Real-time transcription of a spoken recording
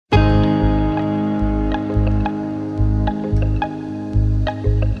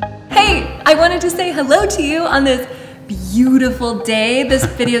I wanted to say hello to you on this beautiful day. This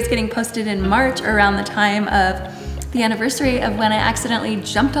video is getting posted in March, around the time of the anniversary of when I accidentally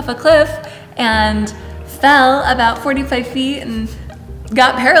jumped off a cliff and fell about 45 feet and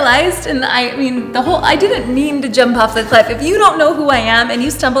got paralyzed. And I didn't mean to jump off the cliff. If you don't know who I am and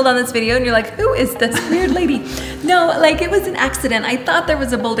you stumbled on this video and you're like, who is this weird lady? No, like, it was an accident. I thought there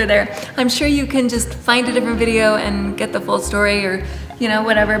was a boulder there. I'm sure you can just find a different video and get the full story, or, you know,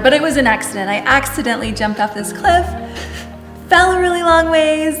 whatever. But it was an accident. I accidentally jumped off this cliff, fell a really long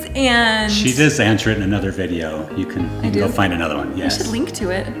ways, and... She does answer it in another video. You can go find another one. Yes. I should link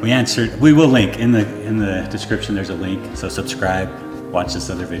to it. We will link in the description. There's a link, so subscribe. Watch this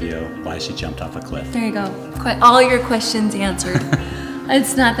other video, why she jumped off a cliff. There you go. All your questions answered.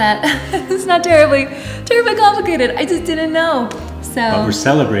 It's not terribly complicated. I just didn't know. So. But we're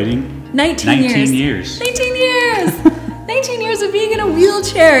celebrating 19 years. 19 years! 19 years of being in a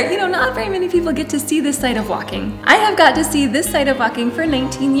wheelchair. You know, not very many people get to see this side of walking. I have got to see this side of walking for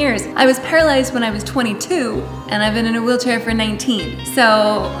 19 years. I was paralyzed when I was 22, and I've been in a wheelchair for 19.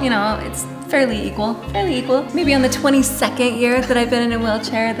 So, you know, it's fairly equal. Maybe on the 22nd year that I've been in a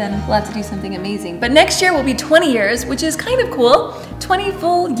wheelchair, then we'll have to do something amazing. But next year will be 20 years, which is kind of cool. 20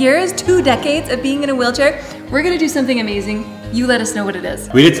 full years, 2 decades of being in a wheelchair. We're gonna do something amazing. You let us know what it is.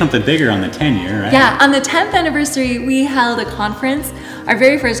 We did something bigger on the 10 year, right? Yeah, on the 10th anniversary, we held a conference, our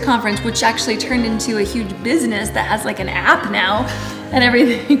very first conference, which actually turned into a huge business that has like an app now and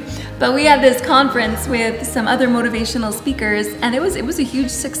everything. But we had this conference with some other motivational speakers, and it was a huge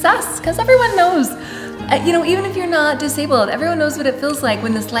success, because everyone knows, you know, even if you're not disabled, everyone knows what it feels like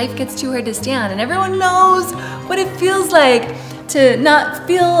when this life gets too hard to stand, and everyone knows what it feels like to not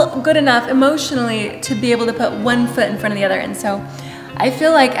feel good enough emotionally to be able to put one foot in front of the other. And so I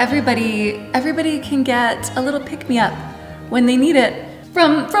feel like everybody can get a little pick-me-up when they need it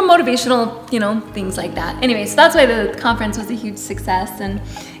from motivational, you know, things like that. Anyway, so that's why the conference was a huge success, and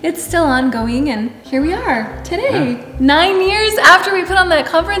it's still ongoing, and here we are today. Yeah. 9 years after we put on that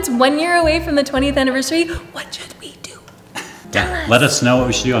conference, 1 year away from the 20th anniversary. What should we do? Yeah, let us know what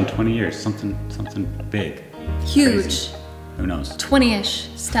we should do on 20 years. Something big. Huge. Crazy. Who knows? 20-ish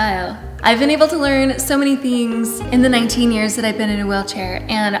style. I've been able to learn so many things in the 19 years that I've been in a wheelchair,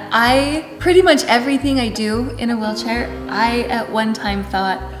 and pretty much everything I do in a wheelchair, I at one time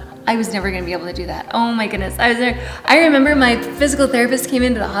thought I was never gonna be able to do that. Oh my goodness, I was there. I remember my physical therapist came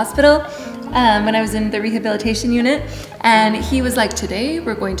into the hospital when I was in the rehabilitation unit, and he was like, today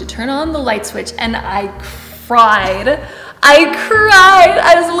we're going to turn on the light switch, and I cried.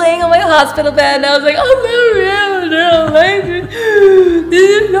 I was laying on my hospital bed and I was like, oh no, this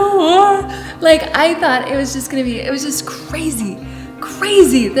is no more. Like, I thought it was just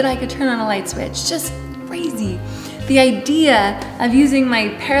crazy that I could turn on a light switch. Just crazy. The idea of using my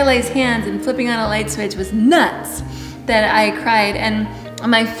paralyzed hands and flipping on a light switch was nuts that I cried. And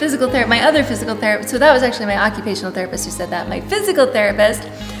my other physical therapist, so that was actually my occupational therapist who said that. My physical therapist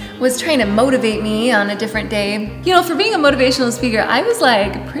was trying to motivate me on a different day. You know, for being a motivational speaker, I was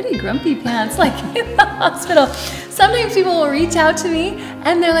like pretty grumpy pants, like in the hospital. Sometimes people will reach out to me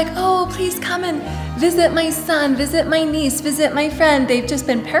and they're like, oh, please come and visit my son, visit my niece, visit my friend. They've just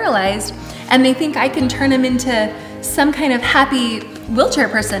been paralyzed, and they think I can turn them into some kind of happy wheelchair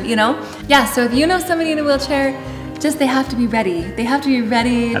person, you know? Yeah, so if you know somebody in a wheelchair, they have to be ready. They have to be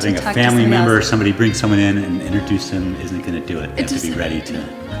ready to talk to somebody else. Having a family member or somebody bring someone in and introduce them isn't gonna do it. They have to be ready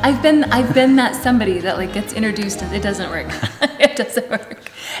to. I've been that somebody that like gets introduced and it doesn't work. It doesn't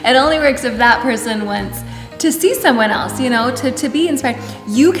work. It only works if that person wants to see someone else, you know, to be inspired.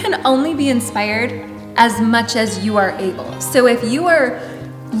 You can only be inspired as much as you are able. So if you are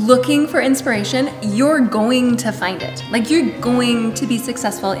looking for inspiration, you're going to find it. Like, you're going to be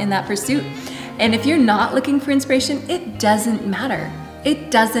successful in that pursuit. And if you're not looking for inspiration, it doesn't matter.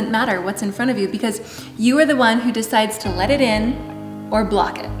 It doesn't matter what's in front of you, because you are the one who decides to let it in or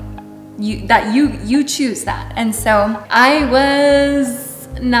block it. You choose that. And so I was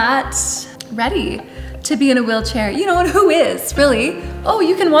not ready to be in a wheelchair. You know, and who is, really? Oh,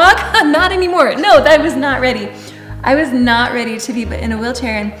 you can walk? Not anymore. No, I was not ready. I was not ready to be in a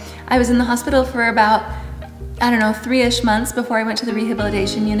wheelchair, and I was in the hospital for about, I don't know, 3-ish months before I went to the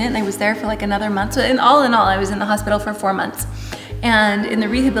rehabilitation unit, and I was there for like another month. So in all, I was in the hospital for 4 months. And in the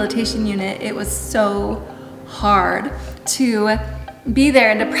rehabilitation unit, it was so hard to be there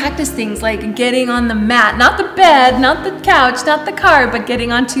and to practice things like getting on the mat, not the bed, not the couch, not the car, but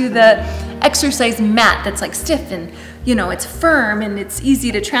getting onto the exercise mat that's like stiff and, you know, it's firm and it's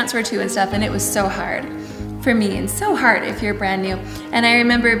easy to transfer to and stuff, and it was so hard. for me and so hard if you're brand new. And I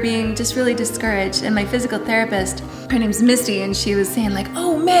remember being just really discouraged, and my physical therapist, her name's Misty, and she was saying like,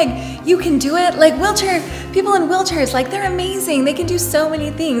 oh Meg, you can do it. Like people in wheelchairs, like they're amazing. They can do so many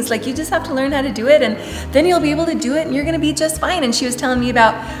things. Like you just have to learn how to do it, and then you'll be able to do it and you're gonna be just fine. And she was telling me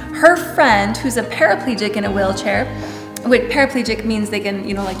about her friend who's a paraplegic in a wheelchair. Which paraplegic means they can,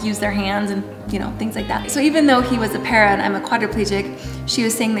 you know, like use their hands and, you know, things like that. So even though he was a para and I'm a quadriplegic, she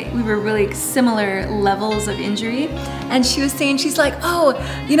was saying that we were really similar levels of injury. And she was saying, she's like, oh,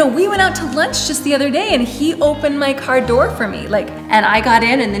 you know, we went out to lunch just the other day and he opened my car door for me. Like, and I got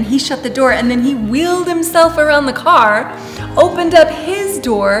in and then he shut the door and then he wheeled himself around the car, opened up his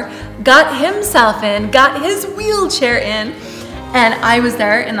door, got himself in, got his wheelchair in. And I was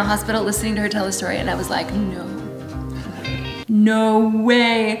there in the hospital listening to her tell the story, and I was like, no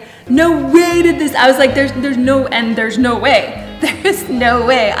way did this. I was like, there's no way. There's no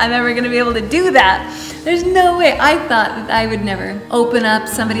way I'm ever gonna be able to do that. There's no way. I thought that I would never open up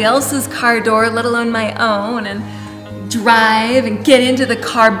somebody else's car door, let alone my own, and drive and get into the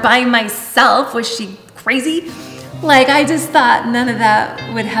car by myself. Was she crazy? Like, I just thought none of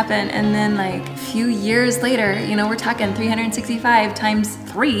that would happen. And then like a few years later, you know, we're talking 365 times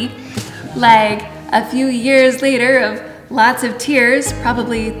 3, like a few years later of lots of tears,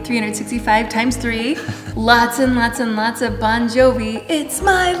 probably 365 times 3, lots and lots and lots of Bon Jovi, It's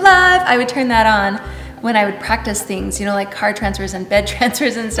My Life. I would turn that on when I would practice things, you know, like car transfers and bed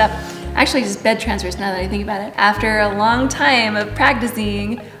transfers and stuff. Actually, just bed transfers now that I think about it. After a long time of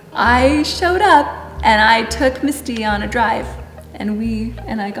practicing, I showed up and I took Misty on a drive,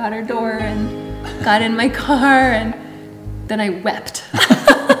 and I got her door and got in my car, and then I wept.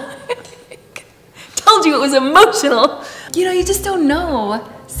 Told you it was emotional. You know, you just don't know.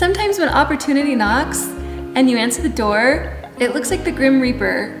 Sometimes when opportunity knocks and you answer the door, it looks like the Grim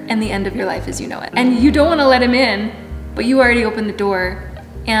Reaper and the end of your life as you know it. And you don't want to let him in, but you already opened the door,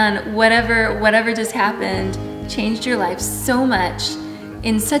 and whatever just happened changed your life so much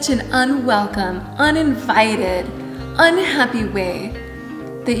in such an unwelcome, uninvited, unhappy way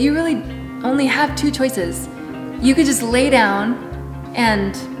that you really only have 2 choices. You could just lay down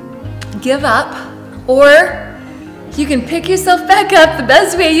and give up, or you can pick yourself back up the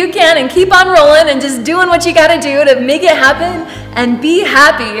best way you can and keep on rolling and just doing what you gotta do to make it happen and be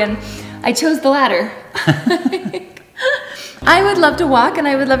happy. And I chose the latter. I would love to walk, and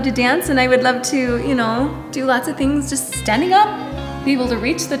I would love to dance, and I would love to, you know, do lots of things just standing up, be able to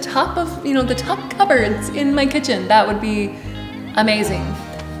reach the top of, you know, the top cupboards in my kitchen. That would be amazing.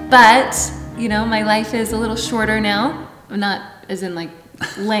 But, you know, my life is a little shorter now. Not as in like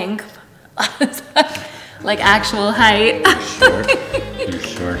length, like actual height. You're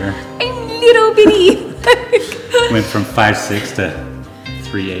shorter. I'm little bitty. Went from 5'6" to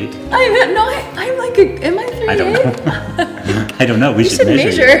 3'8". I'm like am I 3'8"? I don't know. I don't know. We should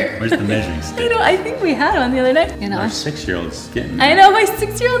measure. Where's the measuring stick? You know, I think we had one the other night. You know, our 6-year-old's getting. I know, my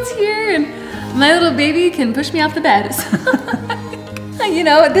 6-year-old's here, and my little baby can push me off the bed. You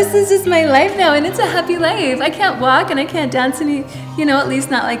know, this is just my life now, and it's a happy life. I can't walk and I can't dance any, you know, at least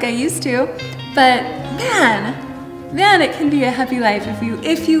not like I used to. But man, it can be a happy life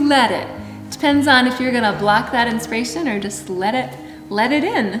if you let it. Depends on if you're gonna block that inspiration or just let it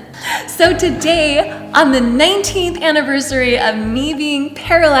in. So today, on the 19th anniversary of me being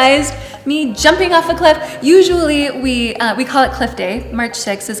paralyzed, me jumping off a cliff, usually we call it Cliff Day. March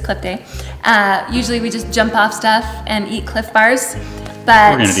 6th is Cliff Day. Usually we just jump off stuff and eat Cliff Bars.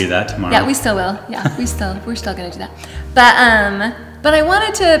 But we're gonna do that tomorrow. Yeah, we still will. Yeah, we're still gonna do that. But I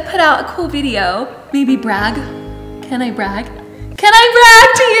wanted to put out a cool video, maybe brag. Can I brag? Can I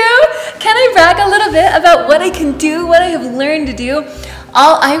brag to you? Can I brag a little bit about what I can do, what I have learned to do?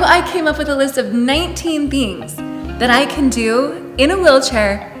 I came up with a list of 19 things that I can do in a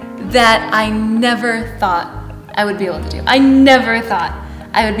wheelchair that I never thought I would be able to do. I never thought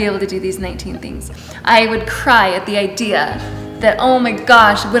I would be able to do these 19 things. I would cry at the idea that, oh my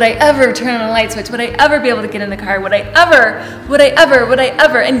gosh, would I ever turn on a light switch? Would I ever be able to get in the car? Would I ever?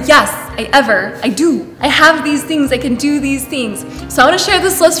 And yes, I do. I have these things, I can do these things. So I wanna share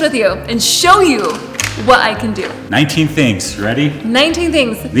this list with you and show you what I can do. 19 things, ready? 19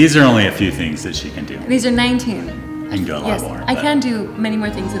 things. These are only a few things that she can do. These are 19. I can do a lot more. I can do many more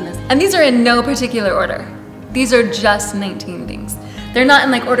things than this. And these are in no particular order. These are just 19 things. They're not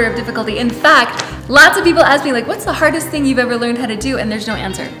in like order of difficulty. In fact, lots of people ask me like, what's the hardest thing you've ever learned how to do? And there's no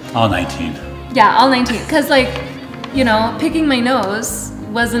answer. All 19. Yeah, all 19. Because like, you know, picking my nose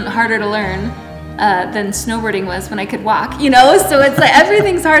wasn't harder to learn than snowboarding was when I could walk, you know? So it's like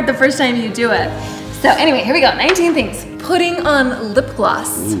everything's hard the first time you do it. So anyway, here we go, 19 things. Putting on lip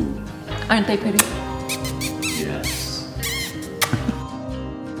gloss. Ooh. Aren't they pretty?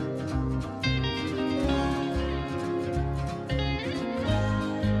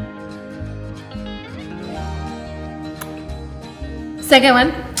 Second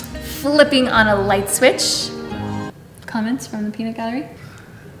one, flipping on a light switch. Comments from the peanut gallery?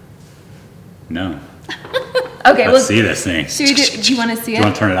 No. Okay, Let's see this thing. Should we do you want to see it? Do you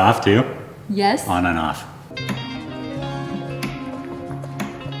want to turn it off too? Yes. On and off.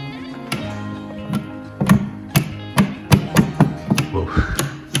 Whoa.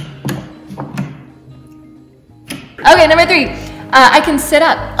 Okay, number 3. I can sit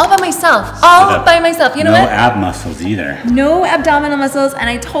up all by myself. All by myself. You know what? No ab muscles either. No abdominal muscles, and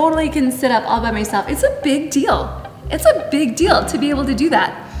I totally can sit up all by myself. It's a big deal. It's a big deal to be able to do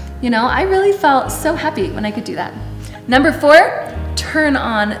that. You know, I really felt so happy when I could do that. Number 4, turn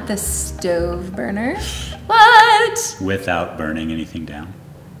on the stove burner. What? Without burning anything down.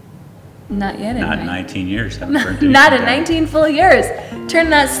 Not yet. Not in 19 years. Haven't burnt anything Not in down. 19 full years. Turn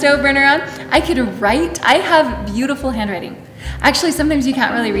that stove burner on. I could write. I have beautiful handwriting. Actually, sometimes you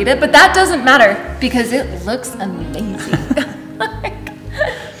can't really read it, but that doesn't matter because it looks amazing.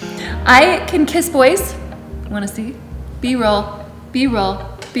 I can kiss boys. Want to see? B-roll, B-roll,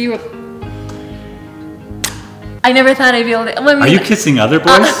 B-roll. I never thought I'd be able to. Well, I mean, are you kissing other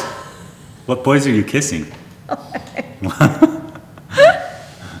boys? What boys are you kissing?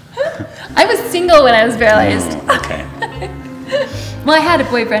 I was single when I was paralyzed. Oh, okay. Well, I had a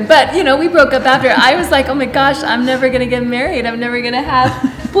boyfriend, but you know, we broke up after. I was like, oh my gosh, I'm never gonna get married. I'm never gonna have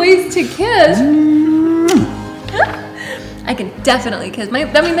boys to kiss. I can definitely kiss. I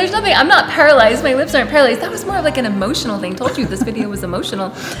mean, there's nothing, I'm not paralyzed. My lips aren't paralyzed. That was more of like an emotional thing. Told you this video was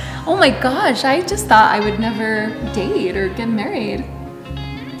emotional. Oh my gosh, I just thought I would never date or get married.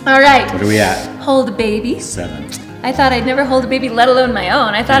 All right. What are we at? Hold a baby. 7. I thought I'd never hold a baby, let alone my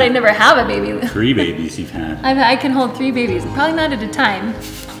own. I thought I'd never have a baby. 3 babies you've had. I can hold 3 babies, probably not at a time.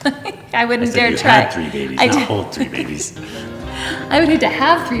 I wouldn't dare you try. Had 3 babies, I not did. hold 3 babies. I would hate to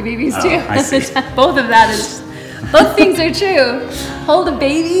have 3 babies too. Oh, I see. Both of that is, both things are true. Hold a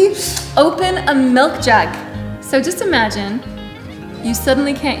baby, open a milk jug. So just imagine, you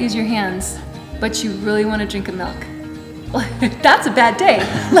suddenly can't use your hands, but you really want to drink a milk. That's a bad day.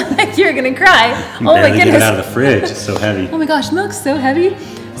 Like you're gonna cry. Oh my Barely goodness. get it out of the fridge. It's so heavy. Oh my gosh, milk's so heavy.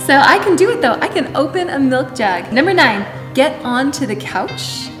 So I can do it though. I can open a milk jug. Number 9, get onto the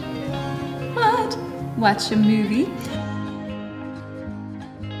couch. What? Watch a movie.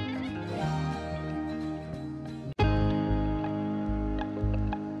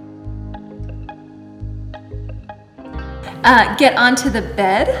 Get onto the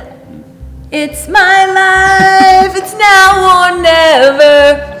bed. It's my life, it's now or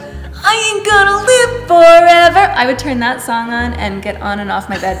never. I ain't gonna live forever. I would turn that song on and get on and off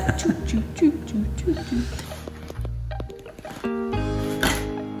my bed. Choo, choo, choo, choo, choo, choo.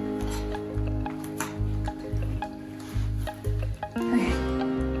 Okay.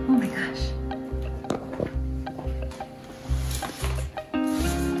 Oh my gosh.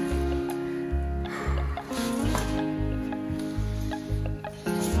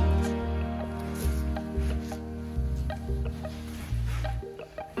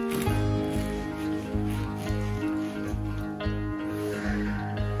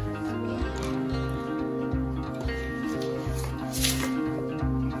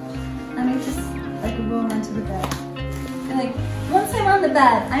 Roll onto the bed. And like, once I'm on the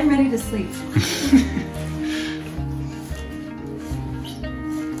bed, I'm ready to sleep.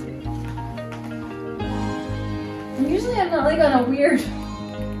 And usually I'm not like on a weird...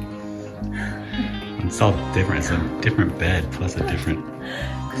 It's all different. It's a different bed plus a different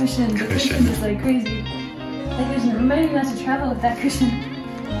cushion. The cushion is like crazy. That cushion, remind me not to travel with that cushion.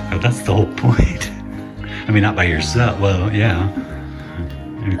 Oh, that's the whole point. I mean, not by yourself. Well, yeah.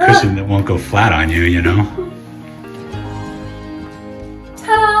 A cushion that won't go flat on you, you know?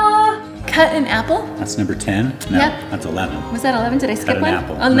 Ta-da! Cut an apple. That's number 10? No, Yep. that's 11. Was that 11? Did I skip an one?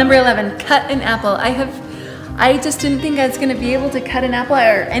 apple. Oh, No. number 11. Cut an apple. I just didn't think I was gonna be able to cut an apple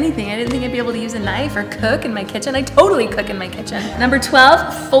or anything. I didn't think I'd be able to use a knife or cook in my kitchen. I totally cook in my kitchen. Number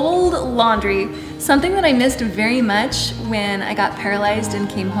 12, fold laundry. Something that I missed very much when I got paralyzed and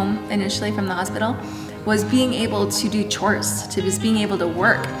came home initially from the hospital was being able to do chores, to just being able to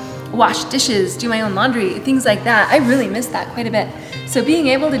work, wash dishes, do my own laundry, things like that. I really missed that quite a bit. So being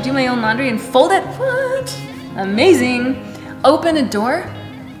able to do my own laundry and fold it, what? Amazing. Open a door.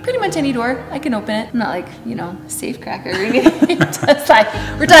 Pretty much any door, I can open it. I'm not like, you know, safe cracker or anything. Just like,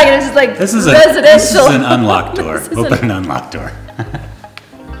 we're talking, it's just like residential. This is an unlocked door. Open an unlocked door.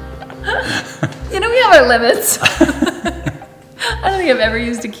 You know, we have our limits. I don't think I've ever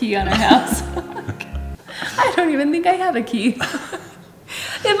used a key on our house. I don't even think I have a key.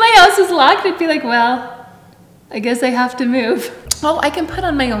 If my house is locked, I'd be like, well, I guess I have to move. Oh, I can put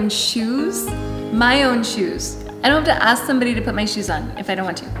on my own shoes. My own shoes. I don't have to ask somebody to put my shoes on if I don't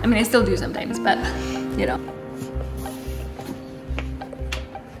want to. I mean, I still do sometimes, but you know.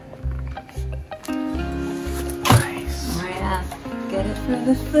 Nice. Oh yeah, get it for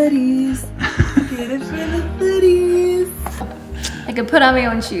the footies. Get it for the footies. I can put on my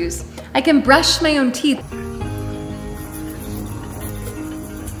own shoes. I can brush my own teeth.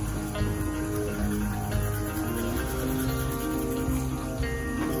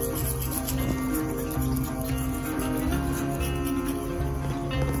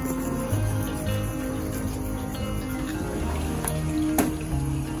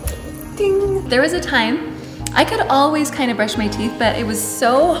 Ding. There was a time I could always kind of brush my teeth, but it was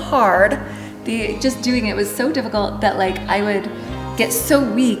so hard. Just doing it was so difficult that like I would get so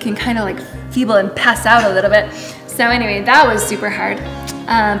weak and kind of like feeble and pass out a little bit. So anyway, that was super hard.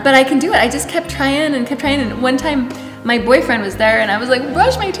 But I can do it. I just kept trying and kept trying. And one time my boyfriend was there and I was like,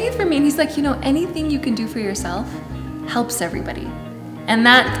 brush my teeth for me. And he's like, you know, anything you can do for yourself helps everybody. And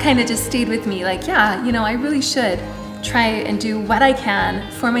that kind of just stayed with me. Like, yeah, you know, I really should try and do what I can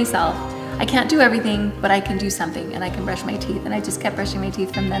for myself. I can't do everything, but I can do something, and I can brush my teeth. And I just kept brushing my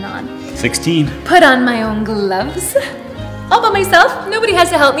teeth from then on. 16. Put on my own gloves. All by myself. Nobody has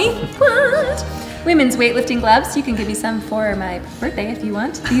to help me. What? Women's weightlifting gloves. You can give me some for my birthday if you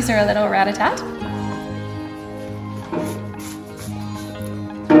want. These are a little rat-a-tat.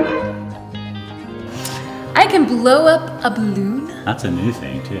 I can blow up a balloon. That's a new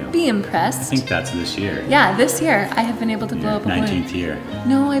thing too. Be impressed. I think that's this year. Yeah, this year I have been able to blow up a balloon. 19th year.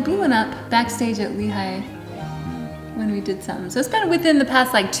 No, I blew one up backstage at Lehigh when we did something. So it's been within the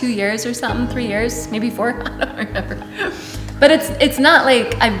past like 2 years or something, 3 years, maybe 4, I don't remember. But it's not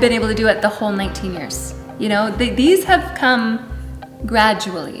like I've been able to do it the whole 19 years. You know, these have come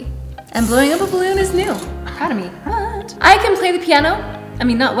gradually. And blowing up a balloon is new. Proud of me. What? I can play the piano. I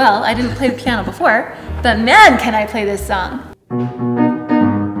mean, not well, I didn't play the piano before, but man, can I play this song.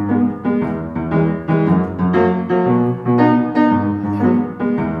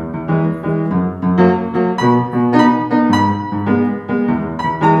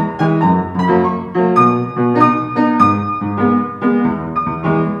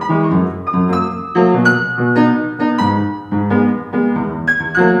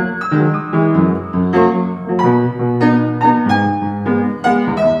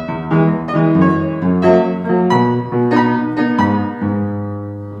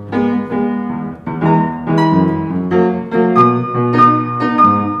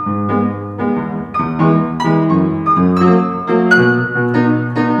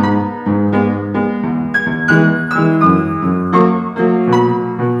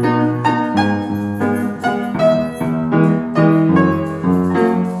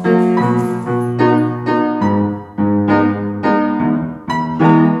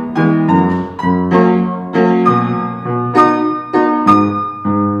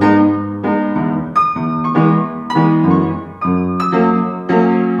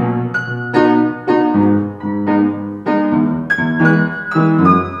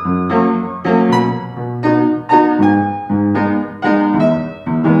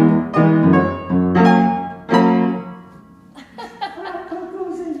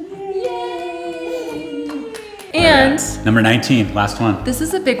 And number 19, last one. This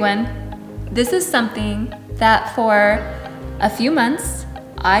is a big one. This is something that for a few months,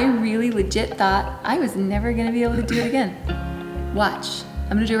 I really legit thought I was never gonna be able to do it again. Watch,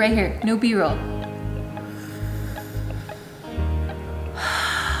 I'm gonna do it right here, no B-roll.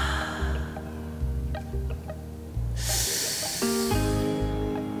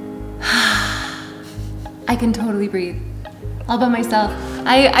 I can totally breathe, all by myself.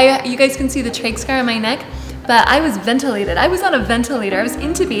 You guys can see the trach scar on my neck, but I was ventilated. I was on a ventilator. I was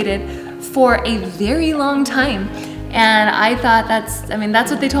intubated for a very long time. And I thought that's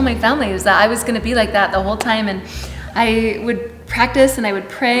what they told my family, is that I was gonna be like that the whole time. And I would practice and I would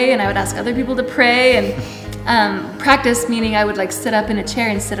pray and I would ask other people to pray. And practice meaning I would like sit up in a chair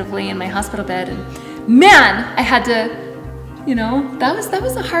instead of laying in my hospital bed. And man, I had to, you know, that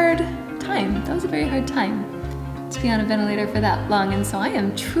was a hard time. That was a very hard time to be on a ventilator for that long. And so I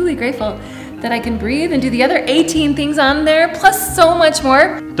am truly grateful that I can breathe and do the other 18 things on there, plus so much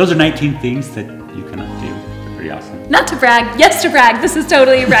more. Those are 19 things that you cannot do. They're pretty awesome. Not to brag, yes to brag. This is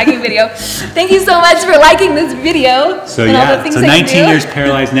totally a bragging video. Thank you so much for liking this video. So yeah, so 19 years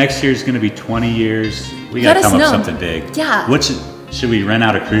paralyzed. Next year is going to be 20 years. We got to come up with something big. Yeah. What should we rent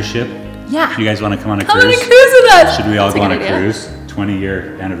out a cruise ship? Yeah. You guys want to come on a cruise? Come on a cruise with us. Should we all go on a cruise?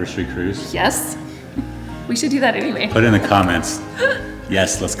 20-year anniversary cruise? Yes. We should do that anyway. Put in the comments.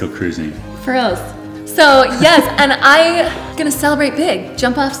 Yes, let's go cruising. For reals. So yes, and I'm gonna celebrate big,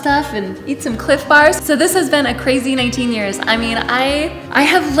 jump off stuff and eat some Cliff Bars. So this has been a crazy 19 years. I mean, I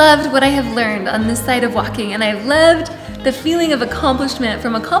have loved what I have learned on this side of walking, and I've loved the feeling of accomplishment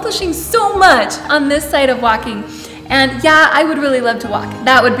from accomplishing so much on this side of walking. And yeah, I would really love to walk.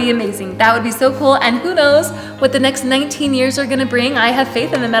 That would be amazing. That would be so cool. And who knows what the next 19 years are gonna bring. I have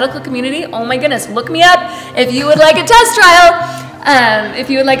faith in the medical community. Oh my goodness, look me up if you would like a test trial, if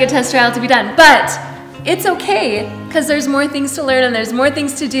you would like a test trial to be done. But it's okay, because there's more things to learn and there's more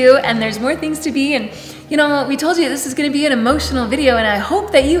things to do and there's more things to be. And you know, we told you this is gonna be an emotional video, and I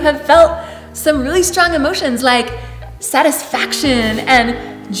hope that you have felt some really strong emotions like satisfaction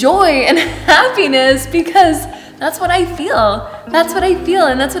and joy and happiness, because that's what I feel. That's what I feel,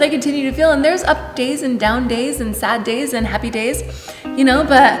 and that's what I continue to feel. And there's up days and down days and sad days and happy days, you know,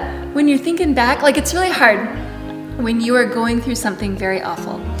 but when you're thinking back, like, it's really hard when you are going through something very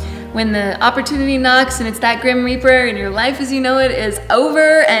awful. When the opportunity knocks and it's that grim reaper and your life as you know it is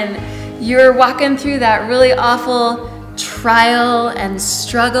over and you're walking through that really awful trial and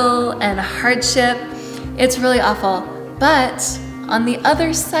struggle and hardship, it's really awful. But on the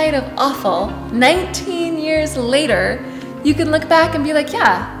other side of awful, 19 years later, you can look back and be like,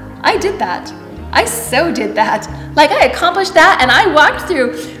 yeah, I did that. I so did that. Like, I accomplished that, and I walked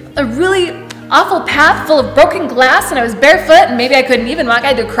through a really awful path full of broken glass, and I was barefoot, and maybe I couldn't even walk. I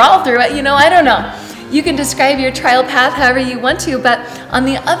had to crawl through it, you know, I don't know. You can describe your trial path however you want to, but on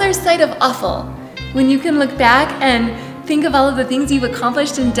the other side of awful, when you can look back and think of all of the things you've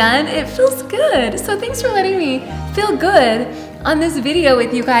accomplished and done, it feels good. So thanks for letting me feel good on this video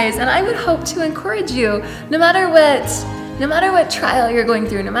with you guys, and I would hope to encourage you, no matter what trial you're going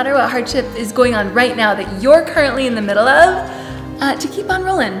through, no matter what hardship is going on right now that you're currently in the middle of, to keep on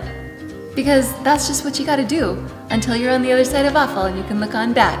rolling, because that's just what you got to do until you're on the other side of awful, and you can look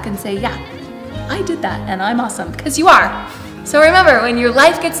on back and say, yeah, I did that, and I'm awesome, because you are. So remember, when your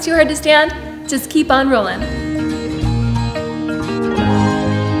life gets too hard to stand, just keep on rolling.